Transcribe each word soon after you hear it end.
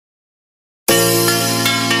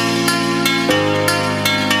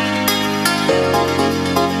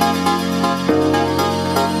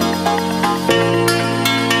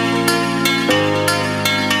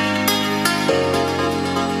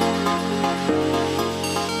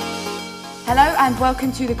Hello and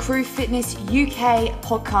welcome to the Crew Fitness UK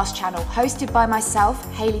podcast channel, hosted by myself,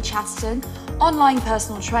 Hayley Chatterton, online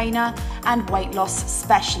personal trainer and weight loss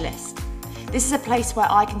specialist. This is a place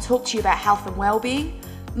where I can talk to you about health and well-being,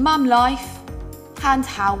 mum life, and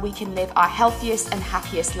how we can live our healthiest and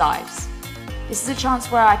happiest lives. This is a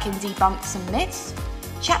chance where I can debunk some myths,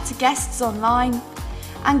 chat to guests online,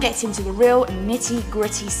 and get into the real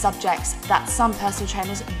nitty-gritty subjects that some personal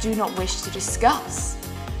trainers do not wish to discuss.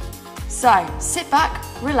 So sit back,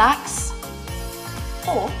 relax,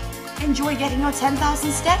 or enjoy getting your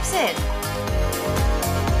 10,000 steps in.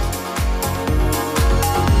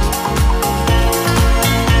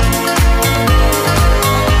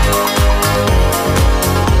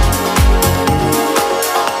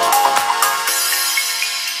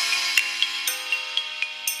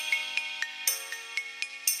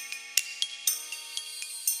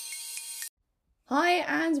 Hi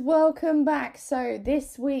and welcome back. So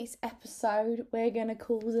this week's episode, we're going to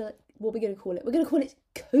call it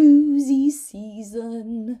cozy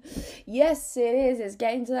season. Yes, it is. It's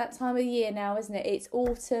getting to that time of the year now, isn't it? It's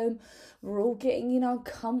autumn. We're all getting in our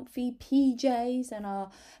comfy PJs and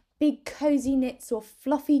our big cozy knits or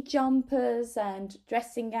fluffy jumpers and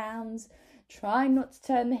dressing gowns. Trying not to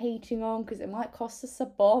turn the heating on because it might cost us a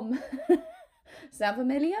bomb. Sound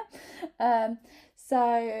familiar?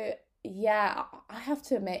 Yeah, I have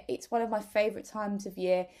to admit, it's one of my favourite times of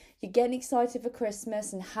year. You're getting excited for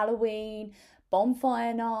Christmas and Halloween,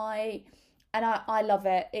 bonfire night, and I love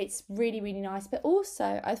it. It's really, really nice. But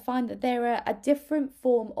also, I find that there are a different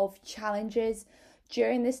form of challenges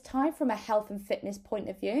during this time from a health and fitness point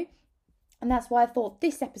of view. And that's why I thought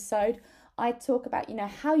this episode, I'd talk about,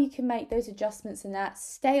 how you can make those adjustments and that,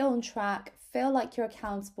 stay on track, feel like you're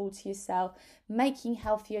accountable to yourself, making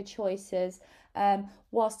healthier choices,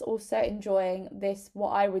 whilst also enjoying this,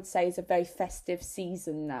 what I would say is a very festive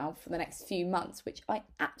season now for the next few months, which I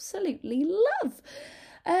absolutely love.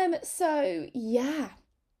 Let's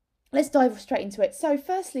dive straight into it. So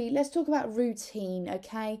firstly, let's talk about routine,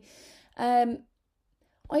 okay?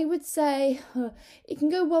 I would say it can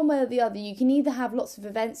go one way or the other. You can either have lots of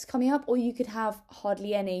events coming up or you could have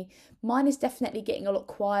hardly any. Mine is definitely getting a lot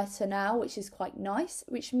quieter now, which is quite nice,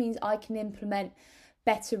 which means I can implement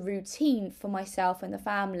better routine for myself and the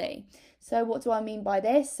family. So what do I mean by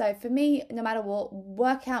this? So for me, no matter what,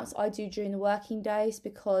 workouts I do during the working days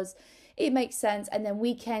because it makes sense, and then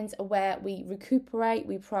weekends are where we recuperate,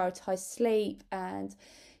 we prioritize sleep and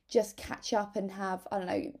just catch up and have,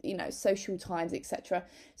 social times, etc.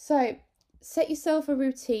 So set yourself a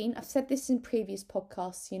routine. I've said this in previous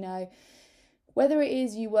podcasts, whether it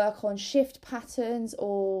is you work on shift patterns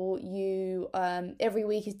or you every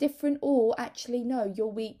week is different, or actually no,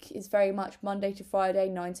 your week is very much Monday to Friday,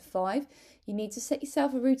 9 to 5. You need to set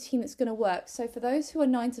yourself a routine that's going to work. So for those who are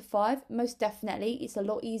 9 to 5, most definitely it's a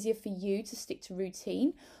lot easier for you to stick to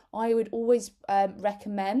routine. I would always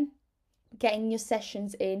recommend getting your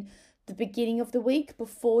sessions in the beginning of the week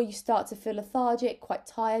before you start to feel lethargic, quite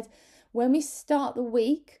tired. When we start the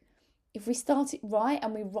week, if we start it right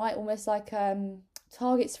and we write almost like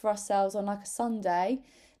targets for ourselves on like a Sunday,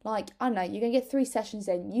 you're going to get 3 sessions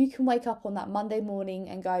in. You can wake up on that Monday morning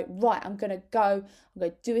and go, right, I'm going to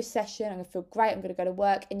do a session, I'm going to feel great, I'm going to go to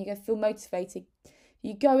work, and you're going to feel motivated.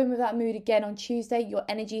 You go in with that mood again on Tuesday, your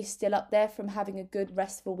energy is still up there from having a good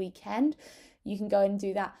restful weekend. You can go and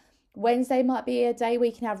do that. Wednesday might be a day where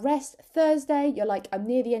you can have rest. Thursday, you're like, I'm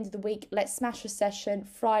near the end of the week, let's smash a session.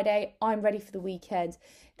 Friday, I'm ready for the weekend.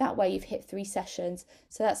 That way you've hit 3 sessions.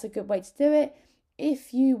 So that's a good way to do it.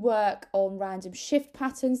 If you work on random shift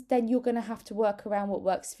patterns, then you're going to have to work around what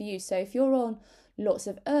works for you. So if you're on lots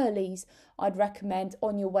of earlies, I'd recommend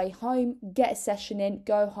on your way home, get a session in,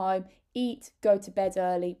 go home, eat, go to bed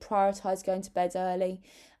early, prioritize going to bed early.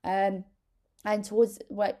 And at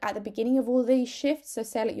the beginning of all these shifts, so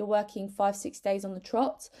say you're working 5-6 days on the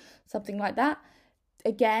trot, something like that.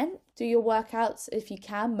 Again, do your workouts if you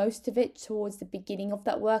can, most of it towards the beginning of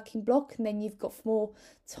that working block, and then you've got more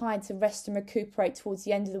time to rest and recuperate towards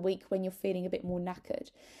the end of the week when you're feeling a bit more knackered.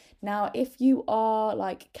 Now, if you are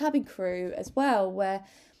like cabin crew as well, where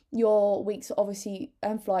your weeks are obviously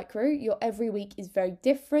flight crew, your every week is very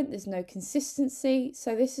different, there's no consistency.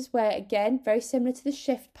 So this is where, again, very similar to the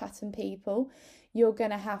shift pattern people, you're going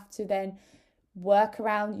to have to then work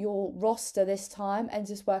around your roster this time and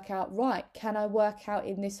just work out, right, can I work out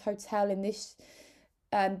in this hotel, in this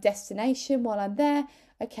destination while I'm there?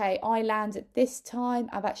 Okay, I land at this time.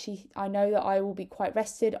 I know that I will be quite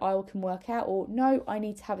rested. I can work out, or no, I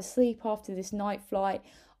need to have a sleep after this night flight.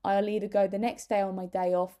 I'll either go the next day on my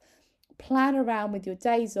day off. Plan around with your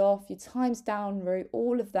days off, your times down route,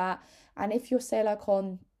 all of that. And if you're, say, like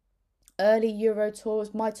on Early Euro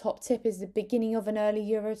tours, my top tip is the beginning of an early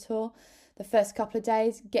Euro tour. The first couple of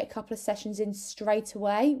days, get a couple of sessions in straight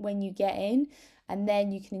away when you get in, and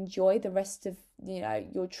then you can enjoy the rest of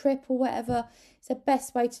your trip or whatever. It's the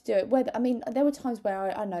best way to do it. Whether, I mean, there were times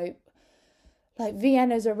where I know, like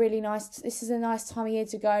Vienna's a really nice, this is a nice time of year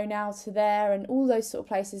to go now to there, and all those sort of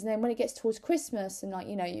places. And then when it gets towards Christmas, and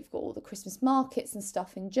you've got all the Christmas markets and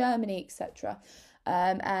stuff in Germany, etc.,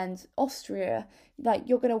 and Austria, like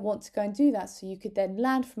you're going to want to go and do that. So you could then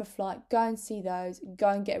land from a flight, go and see those, go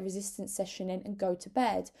and get a resistance session in, and go to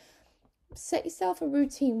bed. Set yourself a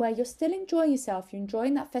routine where you're still enjoying yourself, you're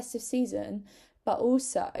enjoying that festive season, but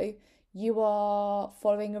also you are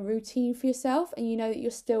following a routine for yourself, and you know that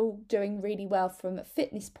you're still doing really well from a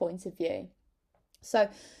fitness point of view. So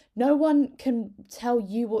no one can tell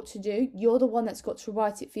you what to do. You're the one that's got to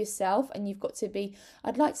write it for yourself, and you've got to be,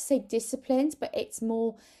 I'd like to say disciplined, but it's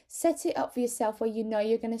more set it up for yourself where you know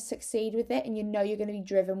you're going to succeed with it, and you know you're going to be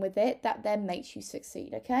driven with it. That then makes you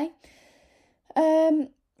succeed, okay?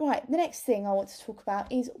 Right, the next thing I want to talk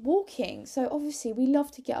about is walking. So obviously we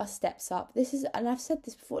love to get our steps up. This is, and I've said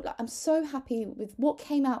this before, like, I'm so happy with what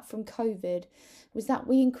came out from COVID was that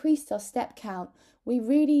we increased our step count. We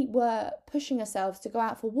really were pushing ourselves to go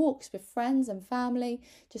out for walks with friends and family,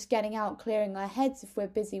 just getting out, clearing our heads if we're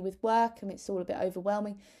busy with work and it's all a bit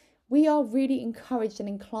overwhelming. We are really encouraged and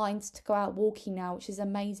inclined to go out walking now, which is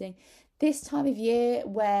amazing. This time of year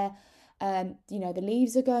where the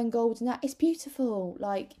leaves are going golden. That it's beautiful.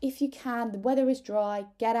 Like, if you can, the weather is dry,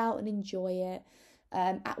 get out and enjoy it.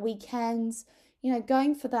 At weekends,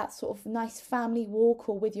 going for that sort of nice family walk,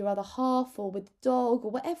 or with your other half, or with the dog,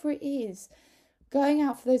 or whatever it is. Going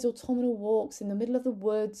out for those autumnal walks in the middle of the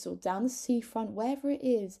woods or down the seafront, wherever it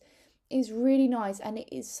is really nice, and it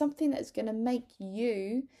is something that's going to make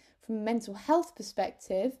you, from a mental health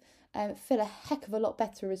perspective, feel a heck of a lot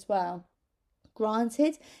better as well.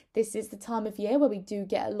 Granted, this is the time of year where we do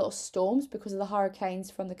get a lot of storms because of the hurricanes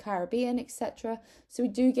from the Caribbean, etc. So we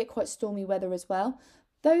do get quite stormy weather as well.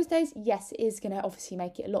 Those days, yes, it is going to obviously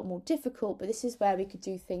make it a lot more difficult, but this is where we could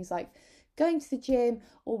do things like going to the gym,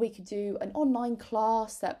 or we could do an online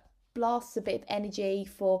class that blasts a bit of energy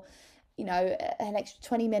for, an extra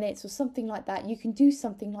 20 minutes or something like that. You can do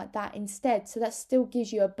something like that instead. So that still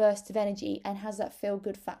gives you a burst of energy and has that feel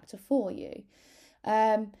good factor for you.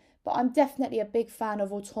 But I'm definitely a big fan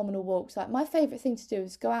of autumnal walks. Like, my favourite thing to do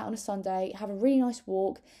is go out on a Sunday, have a really nice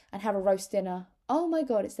walk, and have a roast dinner. Oh my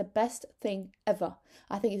God, it's the best thing ever.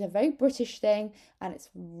 I think it's a very British thing, and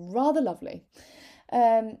it's rather lovely.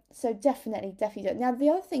 So definitely do it. Now, the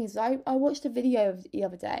other thing is, I watched a video the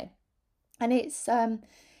other day, and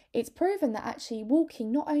it's proven that actually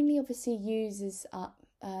walking not only obviously uses up,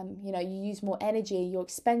 you use more energy, you're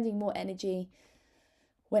expending more energy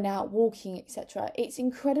when out walking, etc. It's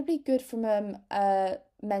incredibly good from a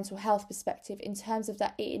mental health perspective, in terms of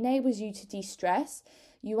that it enables you to de-stress.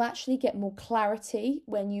 You actually get more clarity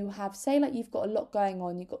when you have, say, like, you've got a lot going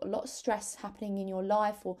on, you've got a lot of stress happening in your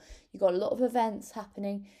life, or you've got a lot of events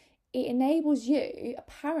happening. It enables you,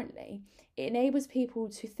 apparently, it enables people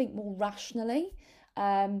to think more rationally,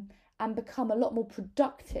 and become a lot more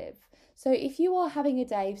productive. So if you are having a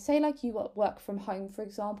day, say like you work from home, for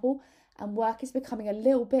example, and work is becoming a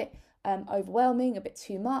little bit overwhelming, a bit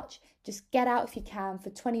too much, just get out if you can for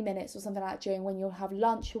 20 minutes or something like that during when you'll have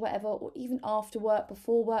lunch or whatever, or even after work,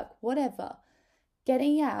 before work, whatever.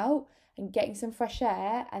 Getting out and getting some fresh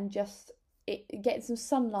air and just getting some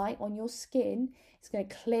sunlight on your skin, it's going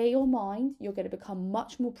to clear your mind. You're going to become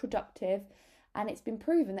much more productive. And it's been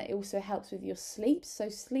proven that it also helps with your sleep. So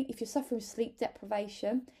sleep, if you're suffering with sleep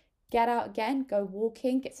deprivation, get out again, go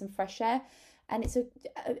walking, get some fresh air. And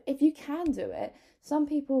if you can do it, some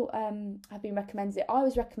people have been recommended it. I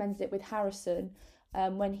was recommended it with Harrison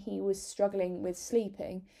when he was struggling with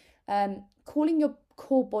sleeping. Cooling your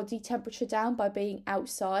core body temperature down by being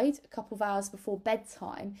outside a couple of hours before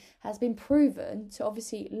bedtime has been proven to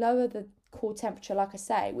obviously lower the core temperature, like I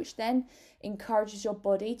say, which then encourages your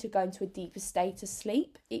body to go into a deeper state of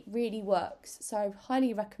sleep. It really works. So I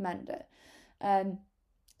highly recommend it.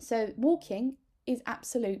 So walking is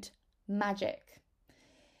absolute magic.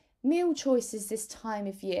 Meal choices this time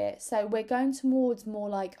of year. So we're going towards more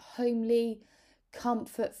like homely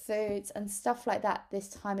comfort foods and stuff like that this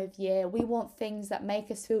time of year. We want things that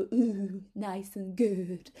make us feel nice and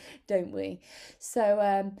good, don't we?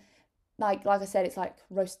 So like I said, it's like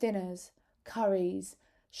roast dinners, curries,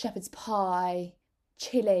 shepherd's pie,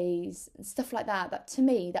 chilies and stuff like that. That, to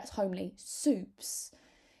me, that's homely. Soups.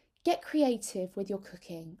 Get creative with your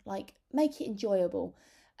cooking. Like, make it enjoyable.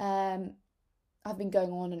 I've been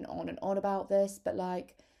going on and on and on about this, but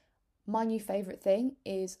like, My new favourite thing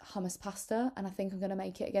is hummus pasta, and I think I'm going to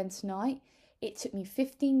make it again tonight. It took me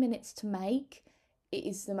 15 minutes to make. It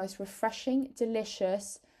is the most refreshing,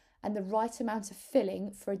 delicious, and the right amount of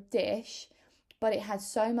filling for a dish, but it had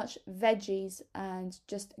so much veggies and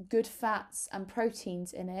just good fats and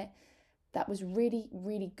proteins in it that was really,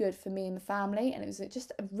 really good for me and my family, and it was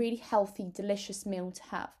just a really healthy, delicious meal to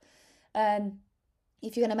have. Um,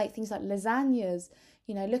 if you're going to make things like lasagnas,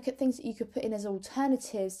 look at things that you could put in as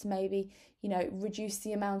alternatives to maybe, reduce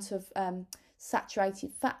the amount of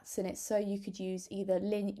saturated fats in it. So you could use either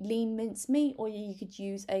lean minced meat, or you could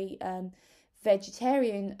use a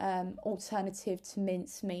vegetarian alternative to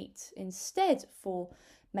minced meat instead for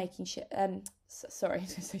making shepherd's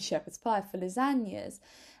pie for lasagnas.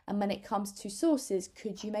 And when it comes to sauces,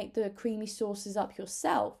 could you make the creamy sauces up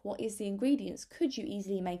yourself? What is the ingredients? Could you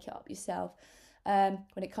easily make it up yourself? When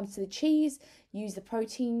it comes to the cheese, use the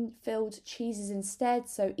protein-filled cheeses instead.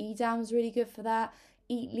 So Edam is really good for that.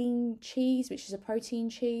 Eat Lean cheese, which is a protein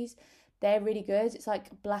cheese. They're really good. It's like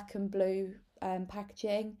black and blue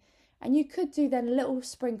packaging. And you could do then a little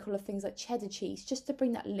sprinkle of things like cheddar cheese, just to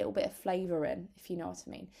bring that little bit of flavour in, if you know what I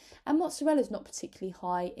mean. And mozzarella is not particularly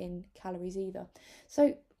high in calories either.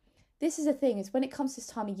 So this is the thing, is when it comes to this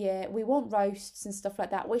time of year, we want roasts and stuff like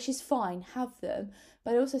that, which is fine, have them.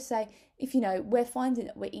 But I also say, if we're finding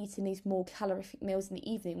that we're eating these more calorific meals in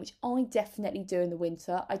the evening, which I definitely do in the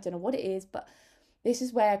winter. I don't know what it is, but this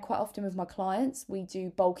is where quite often with my clients, we do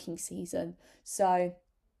bulking season. So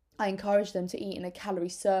I encourage them to eat in a calorie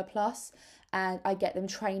surplus, and I get them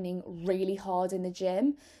training really hard in the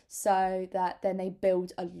gym so that then they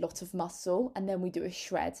build a lot of muscle, and then we do a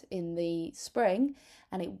shred in the spring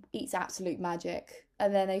and it eats absolute magic,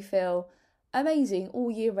 and then they feel amazing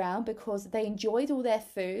all year round because they enjoyed all their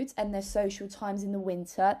food and their social times in the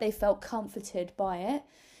winter. They felt comforted by it.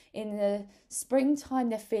 In the springtime,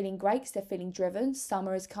 they're feeling great because they're feeling driven.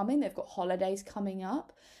 Summer is coming, they've got holidays coming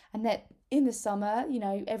up, and that in the summer,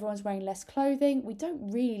 everyone's wearing less clothing. We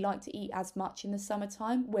don't really like to eat as much in the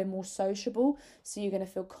summertime. We're more sociable, so you're going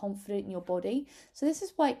to feel confident in your body. So this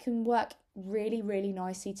is why it can work really, really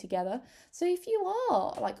nicely together. So if you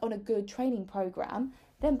are like on a good training program,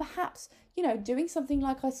 then perhaps, doing something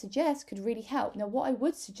like I suggest could really help. Now, what I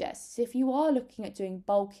would suggest is if you are looking at doing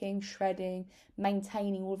bulking, shredding,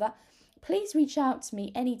 maintaining, all of that, please reach out to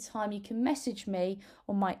me anytime. You can message me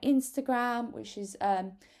on my Instagram, which is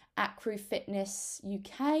at Crew Fitness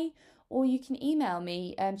UK, or you can email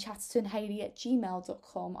me,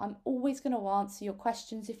 chattertonhayley@gmail.com. I'm always going to answer your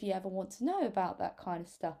questions if you ever want to know about that kind of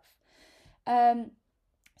stuff. So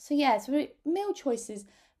meal choices,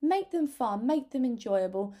 make them fun, make them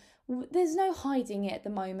enjoyable. There's no hiding it at the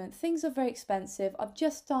moment. Things are very expensive. I've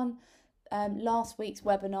just done last week's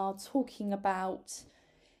webinar talking about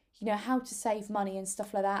how to save money and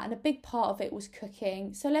stuff like that, and a big part of it was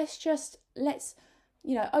cooking. So let's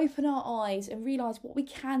open our eyes and realise what we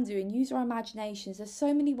can do and use our imaginations. There's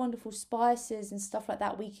so many wonderful spices and stuff like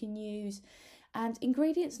that we can use, and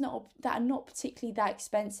ingredients that are not particularly that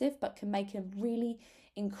expensive but can make a really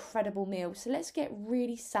incredible meal. So let's get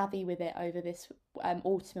really savvy with it over this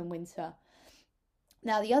autumn and winter.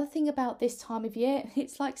 Now, the other thing about this time of year,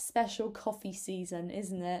 it's like special coffee season,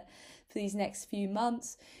 isn't it? For these next few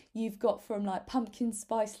months, you've got from like pumpkin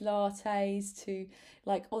spice lattes to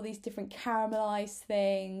like all these different caramelized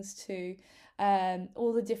things to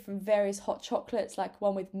all the different various hot chocolates, like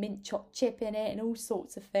one with mint chip in it and all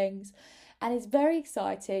sorts of things. And it's very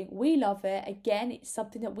exciting. We love it. Again, it's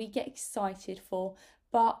something that we get excited for.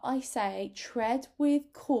 But I say tread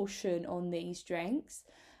with caution on these drinks.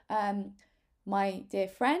 My dear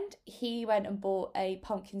friend, he went and bought a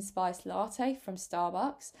pumpkin spice latte from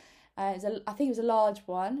Starbucks. I think it was a large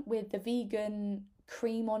one with the vegan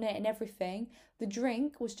cream on it and everything. The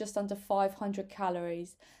drink was just under 500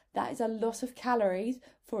 calories. That is a lot of calories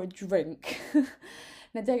for a drink.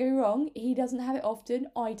 Now, don't get me wrong, he doesn't have it often.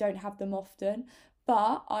 I don't have them often.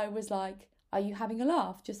 But I was like, are you having a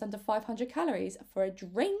laugh? Just under 500 calories for a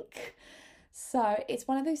drink? So it's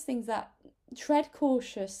one of those things that tread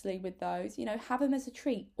cautiously with those, have them as a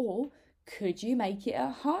treat, or could you make it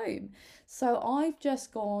at home? So I've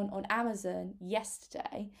just gone on Amazon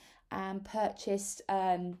yesterday and purchased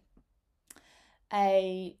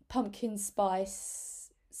a pumpkin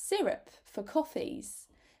spice syrup for coffees,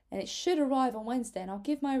 and it should arrive on Wednesday, and I'll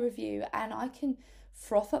give my review, and I can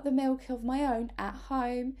froth up the milk of my own at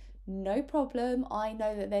home, no problem. I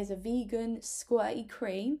know that there's a vegan squirty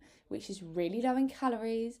cream, which is really low in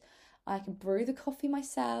calories. I can brew the coffee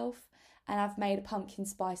myself, and I've made a pumpkin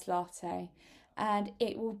spice latte, and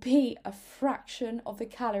it will be a fraction of the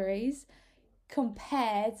calories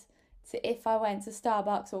compared to if I went to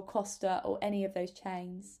Starbucks or Costa or any of those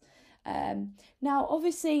chains. Now,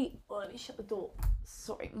 obviously, let me shut the door.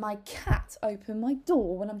 Sorry, my cat opened my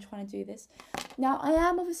door when I'm trying to do this. Now, I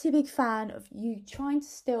am obviously a big fan of you trying to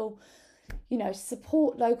still,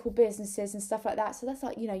 support local businesses and stuff like that. So that's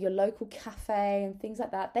like, your local cafe and things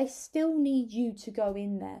like that. They still need you to go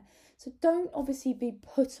in there. So don't obviously be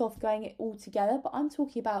put off going it all together. But I'm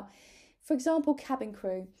talking about, for example, cabin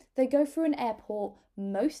crew. They go through an airport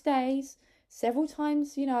most days, several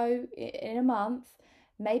times, in a month.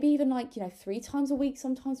 Maybe even 3 times a week,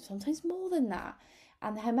 sometimes more than that.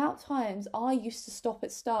 And the amount of times I used to stop at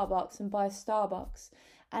Starbucks and buy a Starbucks,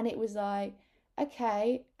 and it was like,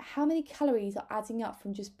 okay, how many calories are adding up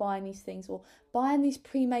from just buying these things, or buying these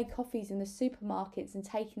pre-made coffees in the supermarkets and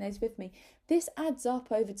taking those with me? This adds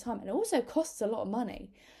up over time, and it also costs a lot of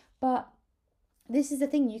money. But this is the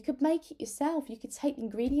thing, you could make it yourself. You could take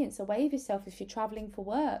ingredients away with yourself if you're traveling for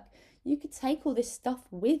work. You could take all this stuff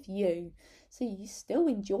with you so you still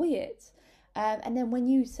enjoy it. And then when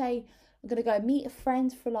you say, I'm going to go meet a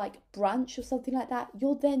friend for brunch or something like that,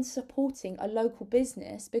 you're then supporting a local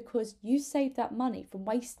business because you saved that money from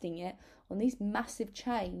wasting it on these massive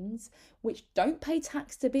chains, which don't pay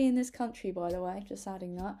tax to be in this country, by the way, just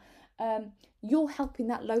adding that. You're helping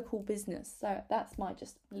that local business. So that's my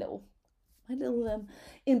little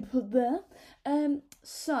input there.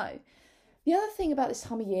 So the other thing about this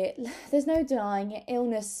time of year, there's no denying it,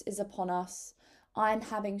 illness is upon us. I'm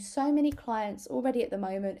having so many clients already at the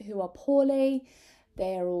moment who are poorly.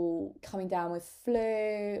 They're all coming down with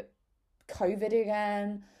flu, COVID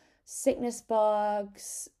again, sickness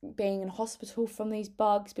bugs, being in hospital from these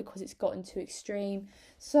bugs because it's gotten too extreme.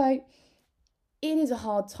 So it is a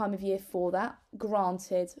hard time of year for that,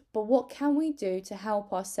 granted. But what can we do to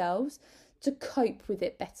help ourselves to cope with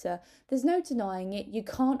it better? There's no denying it. You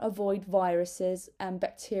can't avoid viruses and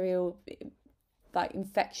bacterial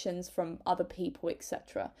infections from other people,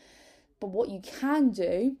 etc. But what you can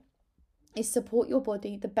do is support your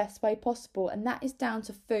body the best way possible, and that is down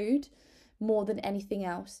to food more than anything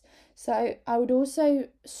else. So I would also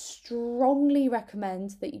strongly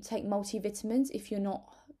recommend that you take multivitamins. If you're not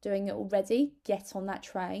doing it already, get on that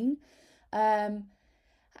train. And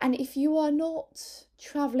if you are not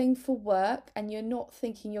traveling for work and you're not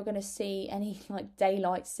thinking you're going to see any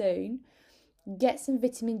daylight soon, get some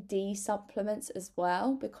vitamin D supplements as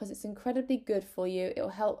well, because it's incredibly good for you. It'll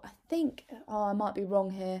help, I think, I might be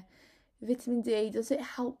wrong here. Vitamin D, does it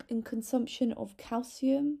help in consumption of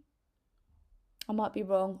calcium? I might be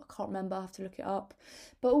wrong, I can't remember, I have to look it up.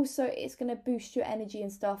 But also it's going to boost your energy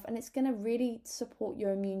and stuff, and it's going to really support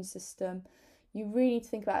your immune system. You really need to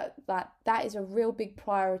think about that. That is a real big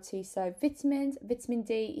priority. So vitamins, vitamin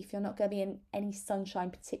D, if you're not going to be in any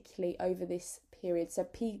sunshine particularly over this period. So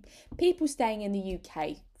people staying in the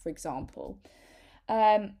UK, for example.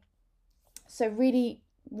 So really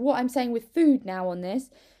what I'm saying with food now on this,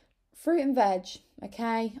 fruit and veg,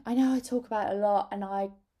 okay? I know I talk about it a lot and I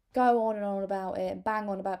go on and on about it and bang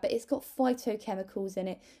on about it, but it's got phytochemicals in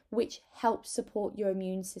it which help support your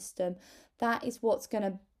immune system. That is what's going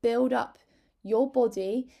to build up your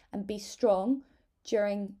body and be strong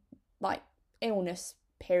during illness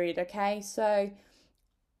period, okay? So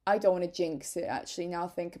I don't want to jinx it actually now I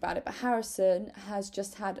think about it, but Harrison has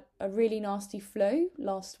just had a really nasty flu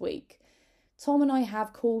last week. Tom and I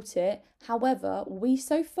have caught it. However, we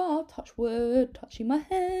so far, touch wood, touching my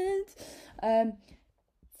head,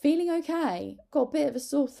 feeling okay. Got a bit of a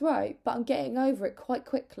sore throat, but I'm getting over it quite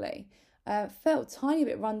quickly. Felt a tiny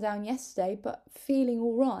bit run down yesterday, but feeling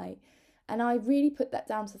all right. And I really put that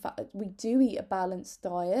down to the fact that we do eat a balanced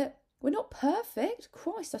diet. We're not perfect.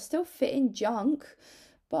 Christ, I still fit in junk.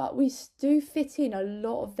 But we do fit in a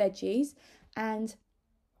lot of veggies and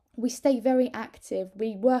we stay very active.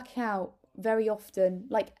 We work out very often,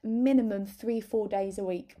 minimum 3-4 days a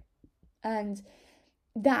week. And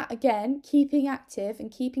that, again, keeping active and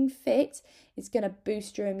keeping fit is going to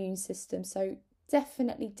boost your immune system. So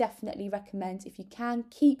definitely recommend, if you can,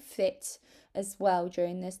 keep fit as well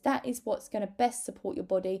during this. That is what's going to best support your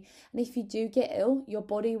body. And if you do get ill, your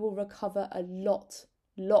body will recover a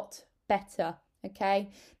lot better. Okay,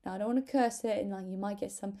 now I don't want to curse it and you might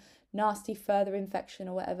get some nasty further infection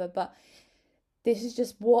or whatever, but this is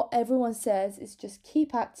just what everyone says, is just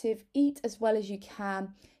keep active, eat as well as you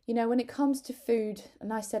can. When it comes to food,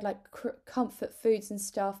 and I said comfort foods and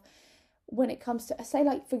stuff, when it comes to, say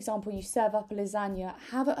for example, you serve up a lasagna,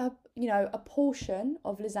 have a portion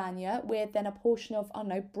of lasagna with then a portion of,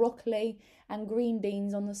 broccoli and green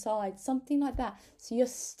beans on the side, something like that. So you're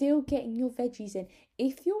still getting your veggies in.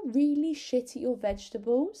 If you're really shit at your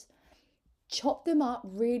vegetables, chop them up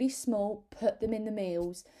really small, put them in the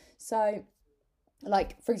meals. So,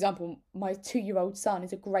 like, for example, my 2-year-old son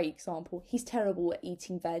is a great example. He's terrible at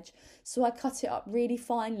eating veg. So I cut it up really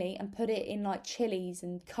finely and put it in like chilies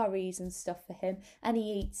and curries and stuff for him, and he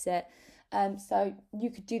eats it. So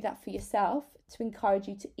you could do that for yourself to encourage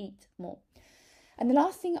you to eat more. And the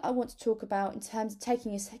last thing I want to talk about in terms of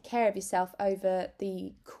taking care of yourself over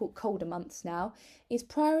the colder months now is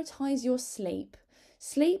prioritise your sleep.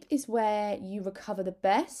 Sleep is where you recover the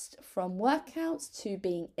best from workouts to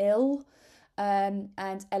being ill, and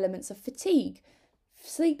elements of fatigue.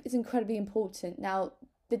 Sleep is incredibly important. Now,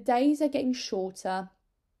 the days are getting shorter,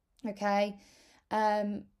 okay?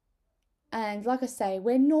 And like I say,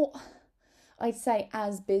 we're not, I'd say,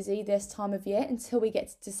 as busy this time of year until we get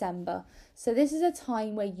to December. So this is a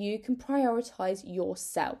time where you can prioritise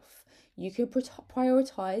yourself. You can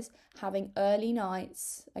prioritise having early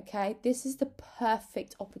nights, okay? This is the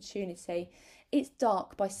perfect opportunity. It's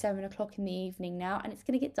dark by 7 o'clock in the evening now, and it's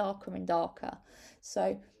going to get darker and darker.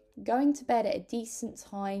 So going to bed at a decent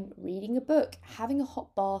time, reading a book, having a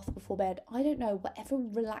hot bath before bed, I don't know, whatever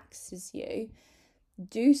relaxes you,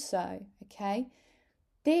 do so, okay?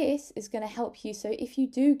 This is going to help you. So if you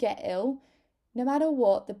do get ill, no matter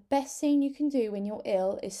what, the best thing you can do when you're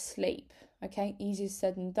ill is sleep, okay? Easier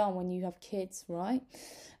said than done when you have kids, right?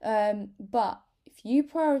 But if you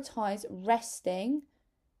prioritise resting,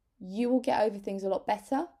 you will get over things a lot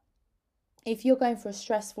better. If you're going for a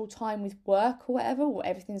stressful time with work or whatever, or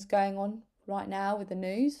everything's going on right now with the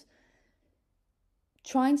news,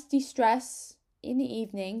 trying to de-stress in the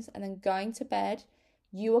evenings and then going to bed,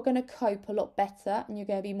 you are going to cope a lot better and you're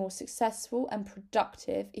going to be more successful and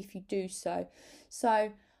productive if you do so.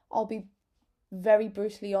 So I'll be very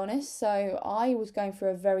brutally honest. So I was going through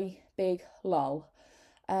a very big lull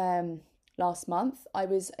last month. I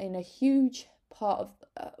was in a huge part of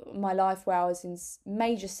my life where I was in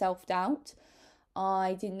major self-doubt.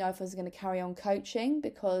 I didn't know if I was going to carry on coaching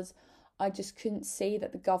because I just couldn't see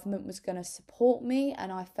that the government was going to support me,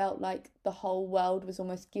 and I felt like the whole world was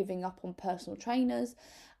almost giving up on personal trainers,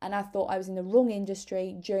 and I thought I was in the wrong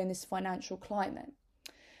industry during this financial climate.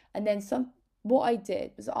 And then what I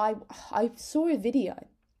did was I saw a video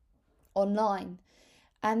online,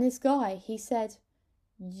 and this guy, he said,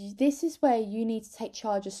 this is where you need to take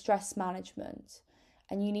charge of stress management,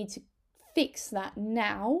 and you need to fix that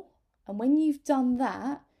now. And when you've done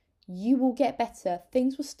that, you will get better.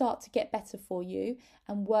 Things will start to get better for you,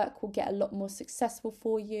 and work will get a lot more successful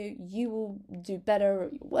for you. You will do better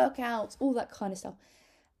at your workouts, all that kind of stuff.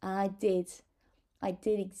 And I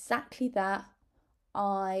did exactly that.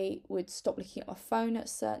 I would stop looking at my phone at a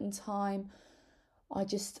certain time. I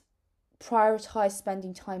just prioritize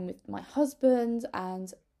spending time with my husband,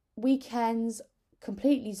 and weekends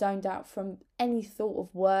completely zoned out from any thought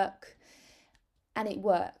of work, and it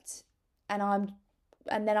worked.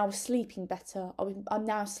 And then I was sleeping better. I'm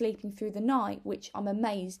now sleeping through the night, which I'm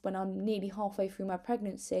amazed when I'm nearly halfway through my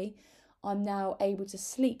pregnancy. I'm now able to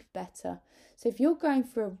sleep better. So if you're going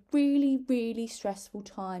through a really, really stressful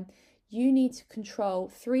time, you need to control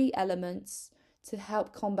 3 elements to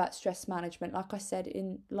help combat stress management. Like I said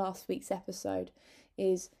in last week's episode,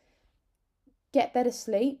 is get better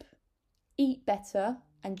sleep, eat better,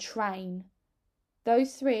 and train.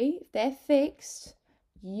 Those 3, if they're fixed,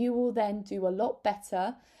 you will then do a lot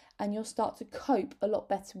better, and you'll start to cope a lot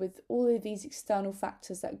better with all of these external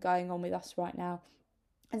factors that are going on with us right now.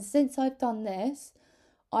 And since I've done this,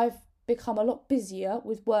 I've become a lot busier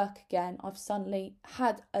with work again. I've suddenly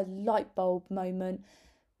had a light bulb moment,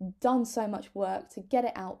 done so much work to get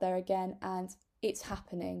it out there again, and it's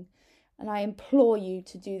happening. And I implore you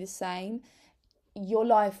to do the same. Your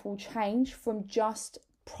life will change from just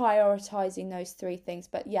prioritizing those 3 things.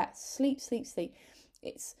 But yeah, sleep.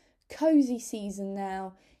 It's cozy season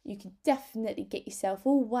now. You can definitely get yourself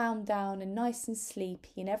all wound down and nice and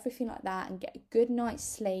sleepy and everything like that, and get a good night's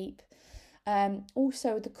sleep.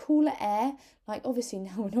 Also, the cooler air, like obviously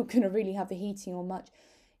now we're not going to really have the heating on much.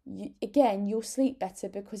 You'll sleep better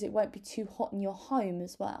because it won't be too hot in your home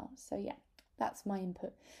as well. So yeah, that's my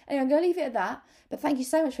input. Anyway, I'm going to leave it at that. But thank you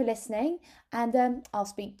so much for listening, and I'll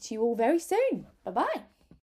speak to you all very soon. Bye-bye.